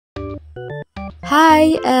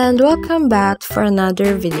Hi and welcome back for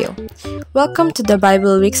another video. Welcome to the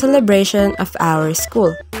Bible Week celebration of our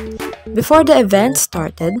school. Before the event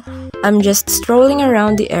started, I'm just strolling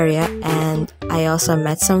around the area and I also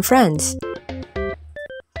met some friends.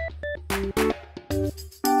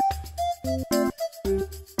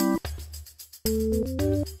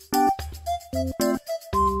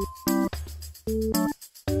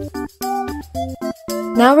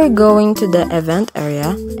 Now we're going to the event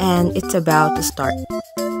area and it's about to start.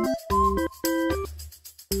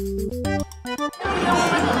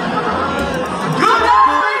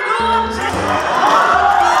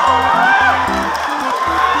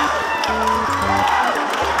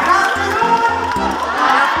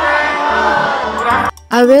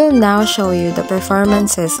 I will now show you the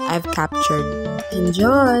performances I've captured.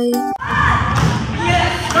 Enjoy!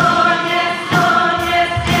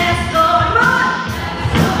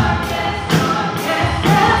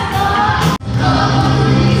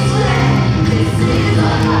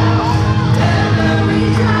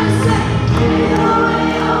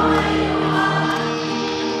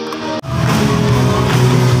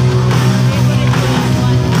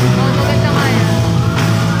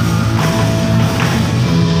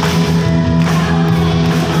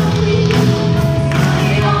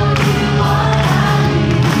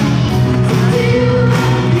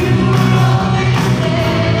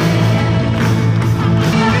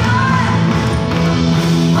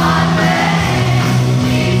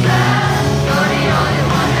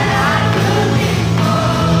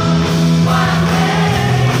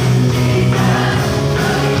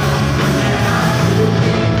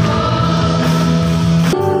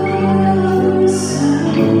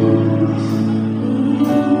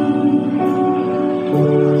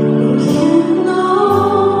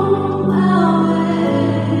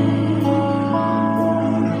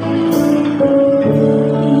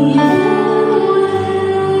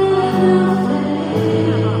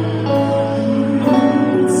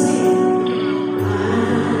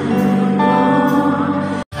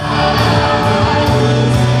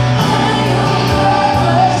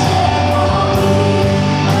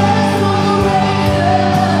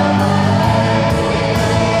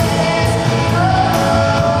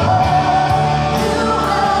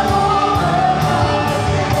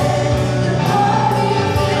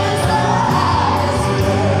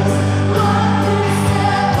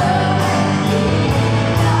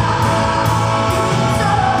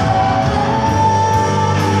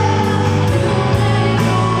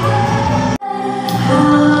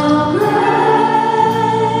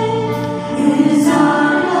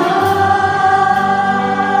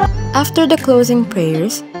 After the closing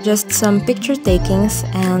prayers, just some picture takings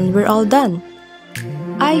and we're all done.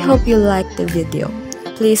 I hope you liked the video.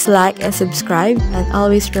 Please like and subscribe and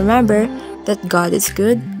always remember that God is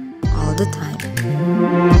good all the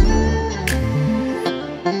time.